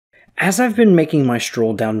As I've been making my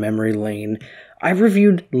stroll down memory lane, I've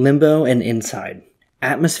reviewed Limbo and Inside,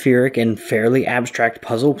 atmospheric and fairly abstract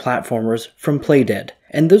puzzle platformers from Playdead,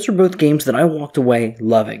 and those are both games that I walked away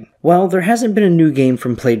loving. Well, there hasn't been a new game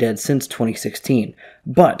from Playdead since 2016,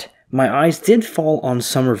 but my eyes did fall on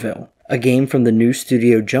Somerville, a game from the new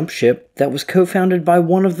studio Jump Ship that was co-founded by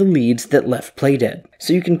one of the leads that left Playdead.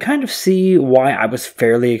 So you can kind of see why I was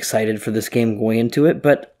fairly excited for this game going into it,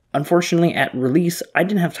 but unfortunately, at release, I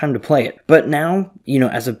didn't have time to play it. But now,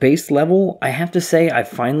 as a base level, I have to say I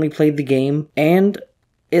finally played the game, and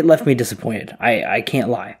it left me disappointed. I can't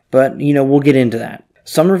lie. But, we'll get into that.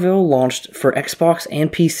 Somerville launched for Xbox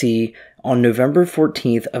and PC on November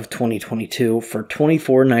 14th of 2022 for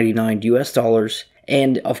 $24.99 US,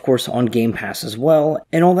 and of course on Game Pass as well,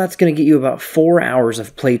 and all that's going to get you about 4 hours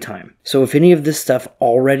of playtime. So if any of this stuff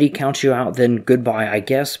already counts you out, then goodbye, I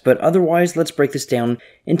guess, but otherwise, let's break this down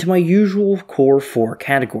into my usual core 4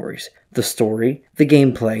 categories: the story, the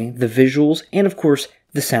gameplay, the visuals, and of course,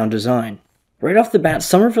 the sound design. Right off the bat,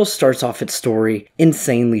 Somerville starts off its story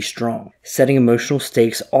insanely strong, setting emotional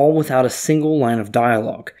stakes all without a single line of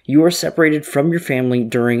dialogue. You are separated from your family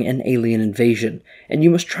during an alien invasion, and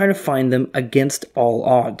you must try to find them against all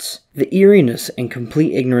odds. The eeriness and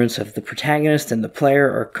complete ignorance of the protagonist and the player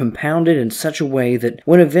are compounded in such a way that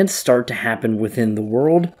when events start to happen within the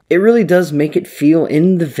world, it really does make it feel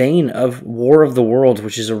in the vein of War of the Worlds,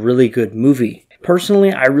 which is a really good movie.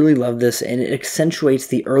 Personally, I really love this, and it accentuates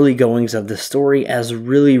the early goings of the story as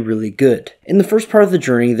really, really good. In the first part of the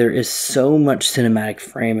journey, there is so much cinematic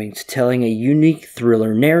framing to telling a unique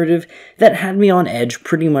thriller narrative that had me on edge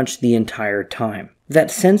pretty much the entire time. That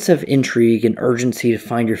sense of intrigue and urgency to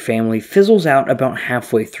find your family fizzles out about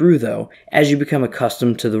halfway through though, as you become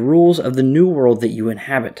accustomed to the rules of the new world that you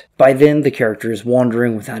inhabit. By then, the character is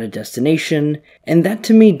wandering without a destination, and that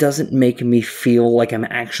to me doesn't make me feel like I'm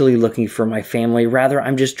actually looking for my family, rather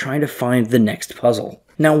I'm just trying to find the next puzzle.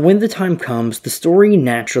 Now, when the time comes, the story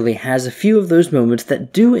naturally has a few of those moments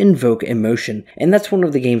that do invoke emotion, and that's one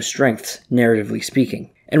of the game's strengths, narratively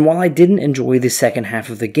speaking. And while I didn't enjoy the second half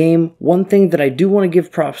of the game, one thing that I do want to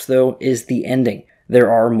give props though is the ending. There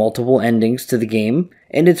are multiple endings to the game,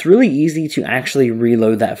 and it's really easy to actually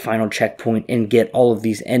reload that final checkpoint and get all of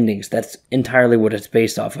these endings. That's entirely what it's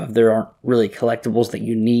based off of. There aren't really collectibles that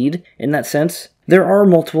you need in that sense. There are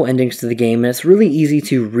multiple endings to the game, and it's really easy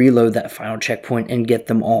to reload that final checkpoint and get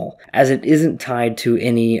them all, as it isn't tied to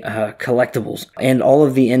any collectibles. And all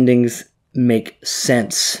of the endings make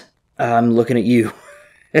sense. I'm looking at you.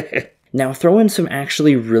 Now throw in some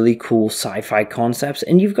actually really cool sci-fi concepts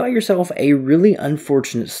and you've got yourself a really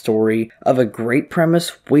unfortunate story of a great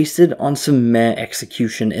premise wasted on some meh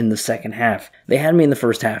execution in the second half. They had me in the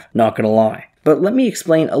first half, not gonna lie. But let me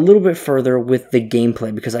explain a little bit further with the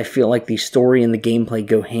gameplay, because I feel like the story and the gameplay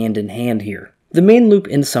go hand in hand here. The main loop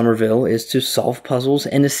in Somerville is to solve puzzles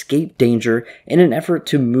and escape danger in an effort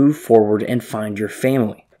to move forward and find your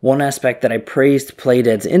family. One aspect that I praised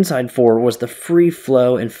Playdead's Inside for was the free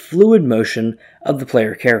flow and fluid motion of the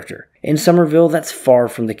player character. In Somerville, that's far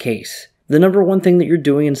from the case. The number one thing that you're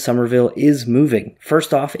doing in Somerville is moving.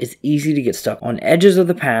 First off, it's easy to get stuck on edges of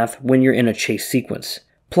the path when you're in a chase sequence.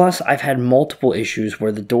 Plus, I've had multiple issues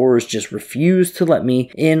where the doors just refuse to let me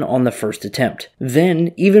in on the first attempt.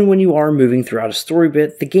 Then, even when you are moving throughout a story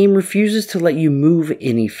bit, the game refuses to let you move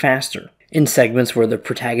any faster. In segments where the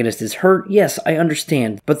protagonist is hurt, yes, I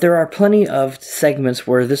understand, but there are plenty of segments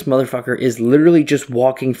where this motherfucker is literally just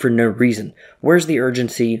walking for no reason. Where's the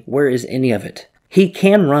urgency? Where is any of it? He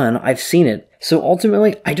can run, I've seen it, so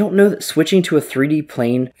ultimately, I don't know that switching to a 3D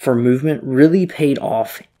plane for movement really paid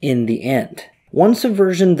off in the end. One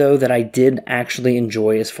subversion, though, that I did actually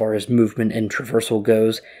enjoy as far as movement and traversal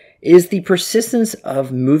goes is the persistence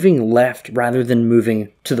of moving left rather than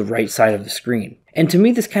moving to the right side of the screen. And to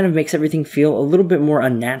me, this kind of makes everything feel a little bit more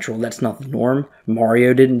unnatural. That's not the norm.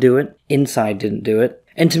 Mario didn't do it. Inside didn't do it.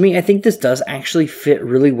 And to me, I think this does actually fit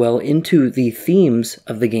really well into the themes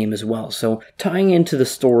of the game as well. So tying into the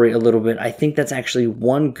story a little bit, I think that's actually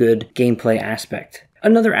one good gameplay aspect.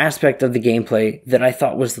 Another aspect of the gameplay that I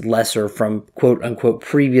thought was lesser from quote-unquote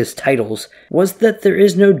previous titles was that there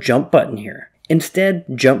is no jump button here. Instead,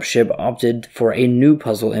 Jump Ship opted for a new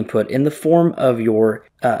puzzle input in the form of your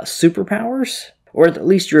superpowers, or at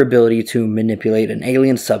least your ability to manipulate an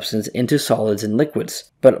alien substance into solids and liquids.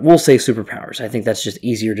 But we'll say superpowers, I think that's just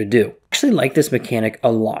easier to do. I actually like this mechanic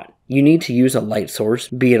a lot. You need to use a light source,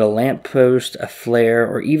 be it a lamppost, a flare,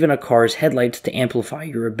 or even a car's headlights to amplify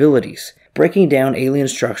your abilities. Breaking down alien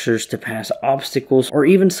structures to pass obstacles, or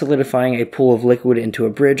even solidifying a pool of liquid into a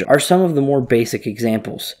bridge are some of the more basic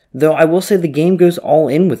examples. Though I will say the game goes all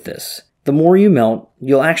in with this. The more you melt,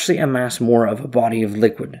 you'll actually amass more of a body of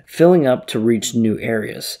liquid, filling up to reach new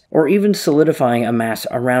areas, or even solidifying a mass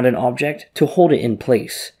around an object to hold it in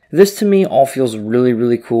place. This to me all feels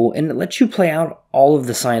really cool, and it lets you play out all of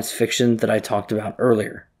the science fiction that I talked about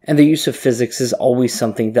earlier. And the use of physics is always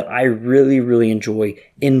something that I really enjoy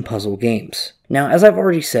in puzzle games. Now, as I've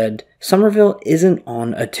already said, Somerville isn't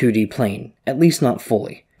on a 2D plane, at least not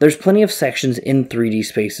fully. There's plenty of sections in 3D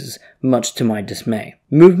spaces, much to my dismay.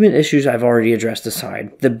 Movement issues I've already addressed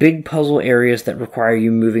aside, the big puzzle areas that require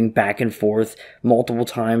you moving back and forth multiple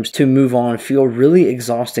times to move on feel really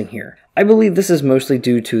exhausting here. I believe this is mostly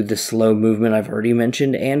due to the slow movement I've already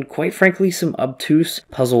mentioned and, quite frankly, some obtuse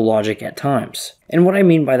puzzle logic at times. And what I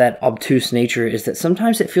mean by that obtuse nature is that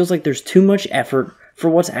sometimes it feels like there's too much effort for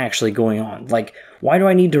what's actually going on. Like, why do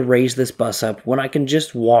I need to raise this bus up when I can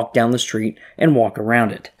just walk down the street and walk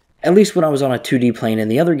around it? At least when I was on a 2D plane in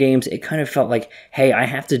the other games, it kind of felt like, hey, I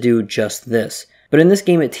have to do just this. But in this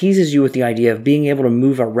game, it teases you with the idea of being able to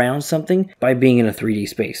move around something by being in a 3D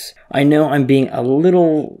space. I know I'm being a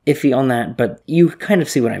little iffy on that, but you kind of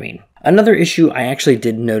see what I mean. Another issue I actually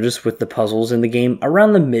did notice with the puzzles in the game,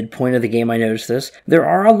 around the midpoint of the game I noticed this, there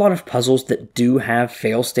are a lot of puzzles that do have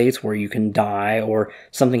fail states where you can die or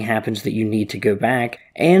something happens that you need to go back,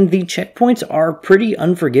 and the checkpoints are pretty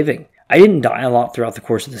unforgiving. I didn't die a lot throughout the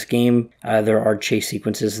course of this game. There are chase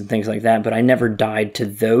sequences and things like that, but I never died to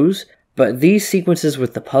those. But these sequences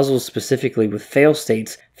with the puzzles specifically with fail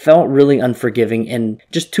states felt really unforgiving and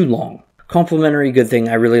just too long. Complimentary good thing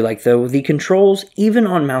I really like though, the controls, even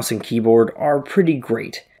on mouse and keyboard, are pretty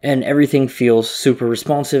great. And everything feels super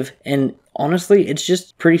responsive, and honestly, it's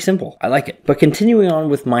just pretty simple. I like it. But continuing on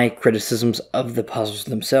with my criticisms of the puzzles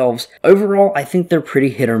themselves, overall I think they're pretty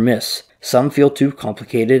hit or miss. Some feel too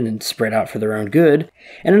complicated and spread out for their own good.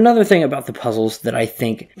 And another thing about the puzzles that I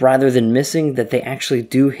think, rather than missing, that they actually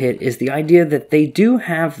do hit is the idea that they do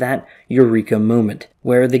have that eureka moment,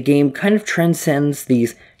 where the game kind of transcends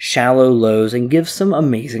these shallow lows and gives some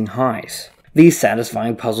amazing highs. These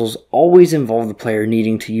satisfying puzzles always involve the player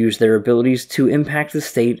needing to use their abilities to impact the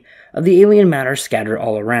state of the alien matter scattered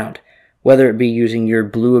all around, whether it be using your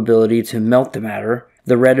blue ability to melt the matter,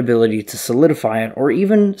 the red ability to solidify it, or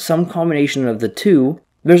even some combination of the two.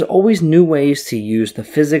 There's always new ways to use the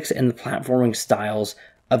physics and the platforming styles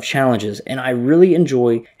of challenges, and I really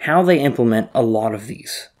enjoy how they implement a lot of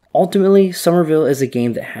these. Ultimately, Somerville is a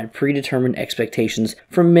game that had predetermined expectations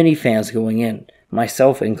from many fans going in,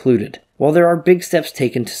 myself included. While there are big steps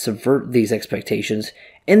taken to subvert these expectations,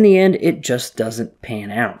 in the end it just doesn't pan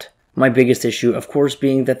out. My biggest issue, of course,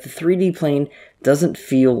 being that the 3D plane doesn't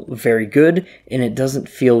feel very good, and it doesn't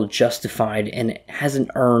feel justified, and it hasn't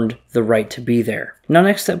earned the right to be there. Now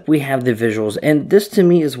next up we have the visuals, and this to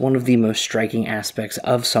me is one of the most striking aspects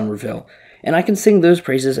of Somerville, and I can sing those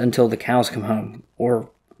praises until the cows come home, or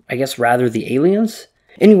I guess rather the aliens?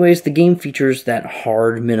 Anyways, the game features that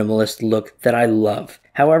hard, minimalist look that I love.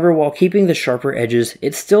 However, while keeping the sharper edges,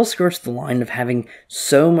 it still skirts the line of having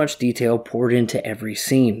so much detail poured into every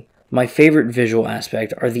scene. My favorite visual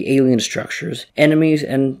aspect are the alien structures, enemies,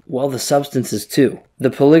 and, well, the substances too. The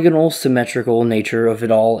polygonal, symmetrical nature of it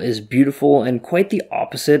all is beautiful and quite the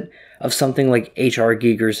opposite of something like H.R.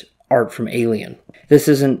 Giger's art from Alien. This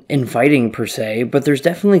isn't inviting per se, but there's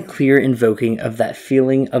definitely clear invoking of that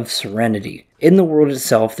feeling of serenity. In the world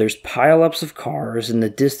itself, there's pile-ups of cars in the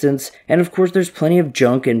distance, and of course there's plenty of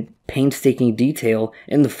junk and painstaking detail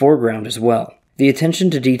in the foreground as well. The attention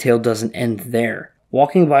to detail doesn't end there.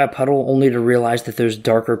 Walking by a puddle only to realize that those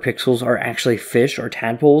darker pixels are actually fish or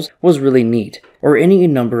tadpoles was really neat, or any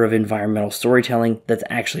number of environmental storytelling that's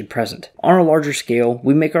actually present. On a larger scale,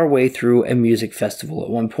 we make our way through a music festival at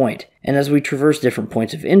one point, and as we traverse different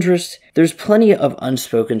points of interest, there's plenty of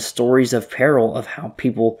unspoken stories of peril of how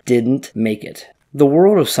people didn't make it. The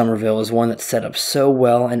world of Somerville is one that's set up so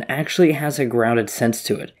well and actually has a grounded sense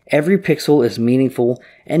to it. Every pixel is meaningful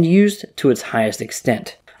and used to its highest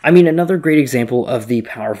extent. I mean, another great example of the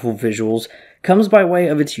powerful visuals comes by way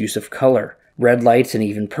of its use of color. Red lights and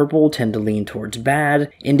even purple tend to lean towards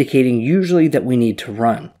bad, indicating usually that we need to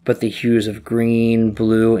run. But the hues of green,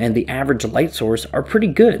 blue, and the average light source are pretty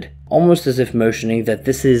good, almost as if motioning that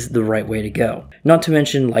this is the right way to go. Not to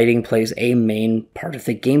mention, lighting plays a main part of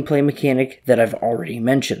the gameplay mechanic that I've already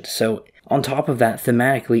mentioned, so on top of that,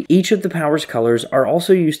 thematically, each of the power's colors are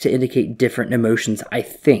also used to indicate different emotions, I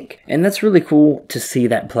think. And that's really cool to see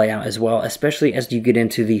that play out as well, especially as you get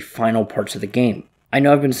into the final parts of the game. I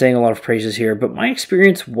know I've been saying a lot of praises here, but my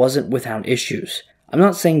experience wasn't without issues. I'm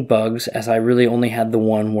not saying bugs, as I really only had the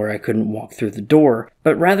one where I couldn't walk through the door,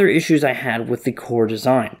 but rather issues I had with the core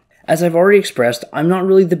design. As I've already expressed, I'm not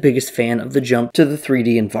really the biggest fan of the jump to the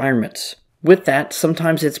 3D environments. With that,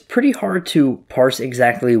 sometimes it's pretty hard to parse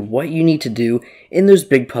exactly what you need to do in those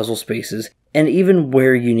big puzzle spaces, and even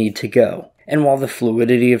where you need to go. And while the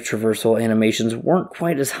fluidity of traversal animations weren't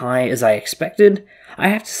quite as high as I expected, I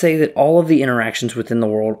have to say that all of the interactions within the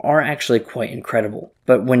world are actually quite incredible.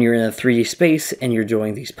 But when you're in a 3D space and you're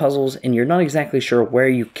doing these puzzles and you're not exactly sure where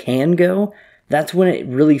you can go, that's when it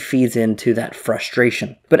really feeds into that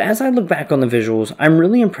frustration. But as I look back on the visuals, I'm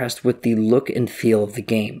really impressed with the look and feel of the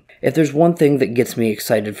game. If there's one thing that gets me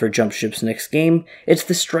excited for Jumpship's next game, it's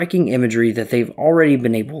the striking imagery that they've already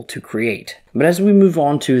been able to create. But as we move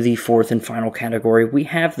on to the fourth and final category, we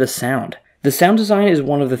have the sound. The sound design is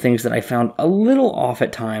one of the things that I found a little off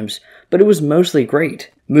at times, but it was mostly great.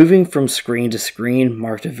 Moving from screen to screen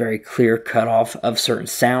marked a very clear cutoff of certain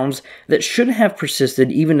sounds that should have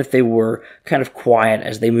persisted even if they were kind of quiet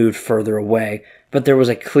as they moved further away, but there was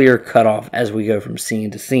a clear cutoff as we go from scene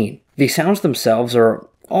to scene. The sounds themselves are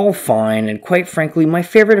all fine, and quite frankly, my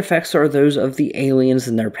favorite effects are those of the aliens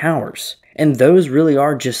and their powers. And those really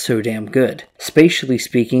are just so damn good. Spatially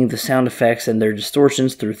speaking, the sound effects and their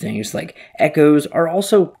distortions through things like echoes are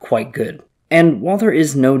also quite good. And while there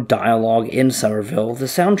is no dialogue in Somerville, the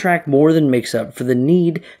soundtrack more than makes up for the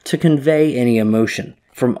need to convey any emotion.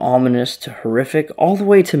 From ominous to horrific, all the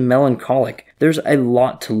way to melancholic, there's a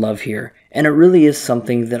lot to love here, and it really is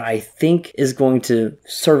something that I think is going to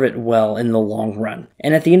serve it well in the long run.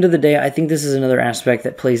 And at the end of the day, I think this is another aspect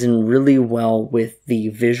that plays in really well with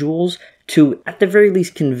the visuals to, at the very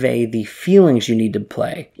least, convey the feelings you need to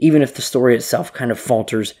play, even if the story itself kind of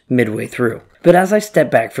falters midway through. But as I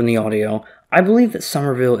step back from the audio, I believe that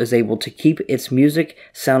Somerville is able to keep its music,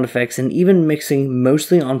 sound effects, and even mixing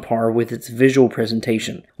mostly on par with its visual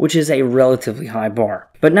presentation, which is a relatively high bar.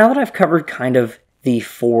 But now that I've covered kind of the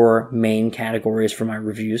four main categories for my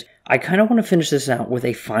reviews, I kind of want to finish this out with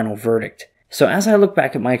a final verdict. So as I look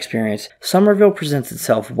back at my experience, Somerville presents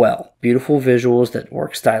itself well. Beautiful visuals that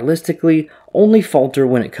work stylistically, only falter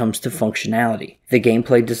when it comes to functionality. The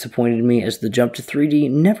gameplay disappointed me as the jump to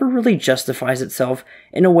 3D never really justifies itself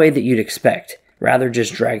in a way that you'd expect, rather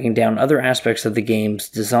just dragging down other aspects of the game's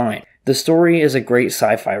design. The story is a great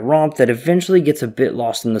sci-fi romp that eventually gets a bit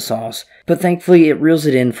lost in the sauce, but thankfully it reels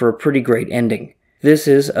it in for a pretty great ending. This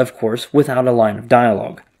is, of course, without a line of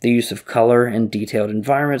dialogue. The use of color and detailed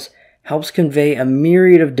environments helps convey a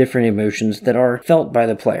myriad of different emotions that are felt by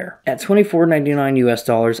the player. At $24.99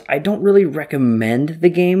 US, I don't really recommend the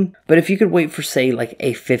game, but if you could wait for, say, like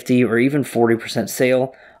a 50 or even 40%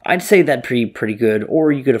 sale, I'd say that'd be pretty good,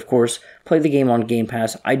 or you could, of course, play the game on Game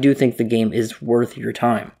Pass. I do think the game is worth your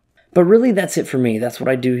time. But really, that's it for me. That's what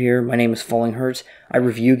I do here. My name is Falling Hurts. I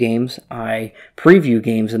review games. I preview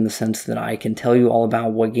games in the sense that I can tell you all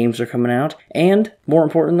about what games are coming out. And more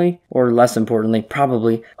importantly, or less importantly,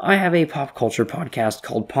 probably, I have a pop culture podcast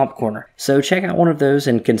called Pop Corner. So check out one of those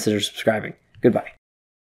and consider subscribing. Goodbye.